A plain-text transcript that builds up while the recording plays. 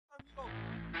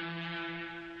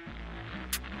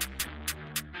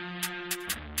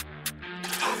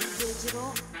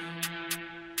digital.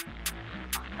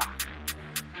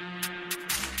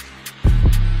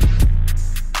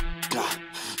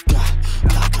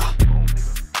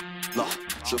 Look,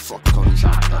 shit fuck the police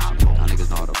out that shit. Y'all niggas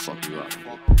know how to fuck you up.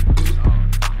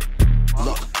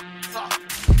 Look,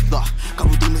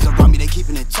 couple demons around me, they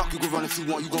keeping it tough. You can run if you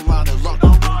want, you gon' ride the luck.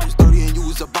 It's 30 and you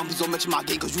was a bum, please don't mention my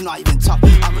game, cause you not even tough.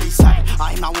 I'm really savage,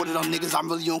 I ain't not one of them niggas, I'm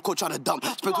really on court trying to dump.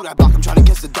 Spin through that block, I'm trying to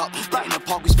catch the duck. Right in the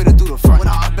park, we spinning through the front. When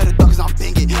I better duck, cause I'm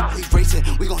banging. We racing,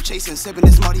 we gon' chasing, sipping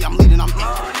this muddy, I'm leading, I'm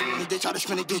in. They try to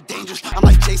spin it, get dangerous. I'm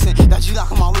like Jason, that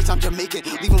G-lock on my waist, I'm Jamaican.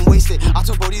 Leave him wasted, I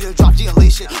told Brody to drop GLA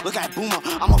shit. Look at Boomer,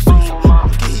 I'm a freak.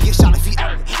 He get shot if he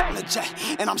on the jet,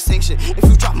 and I'm sanctioned. If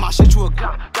you drop my shit, you a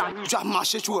god. You drop my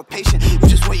shit, you a patient. You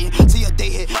just waiting till your day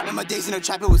hit. And my days in the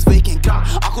trap, it was vacant. God,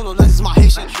 I call the lenses my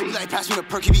Haitian. He like pass me the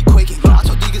perk, he be quaking. I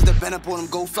told niggas to bend up on them,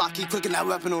 go fly, keep clicking that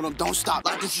weapon on them, don't stop.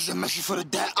 Like this is a message for the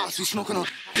dead ops. We smoking on,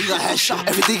 he got headshot.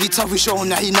 Everything he tough, we showing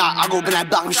that he not. I go bend that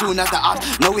block, we shooting at the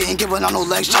ops. No, we ain't giving out no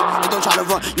leg shot. They don't try to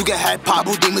run, you get head pop.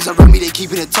 Bull demons around me, they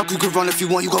keeping it tough. You can run if you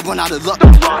want, you gon' run out of luck.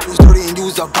 You was 30 and you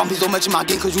was a bum, please don't mention my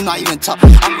game, cause you not even tough.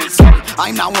 I'm really sorry, I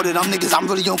ain't not one of them niggas, I'm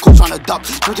really on court trying to duck.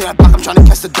 Go to that block, I'm trying to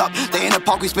catch the duck. They in the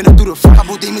park, we spinning through the front.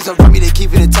 Couple demons around me, they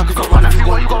keeping it tough. You can run if you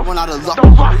want, you gon' run out of luck.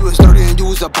 You was 30 and you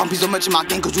was a bum, please don't mention my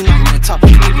game, cause you not even tough.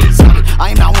 I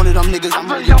ain't not one of them niggas, I'm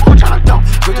really on court trying to duck.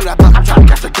 Go to that block, I'm trying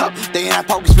to catch the duck. They in that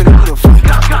park, we spinning through the front.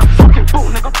 Fucking boom,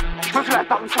 nigga. Go to that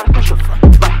block, I'm trying to catch the front.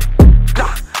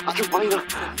 I just want you to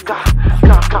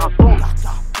boom.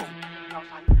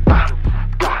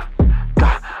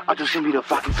 I just see me the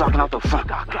fucking talking out the front.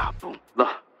 Boom.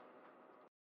 Look.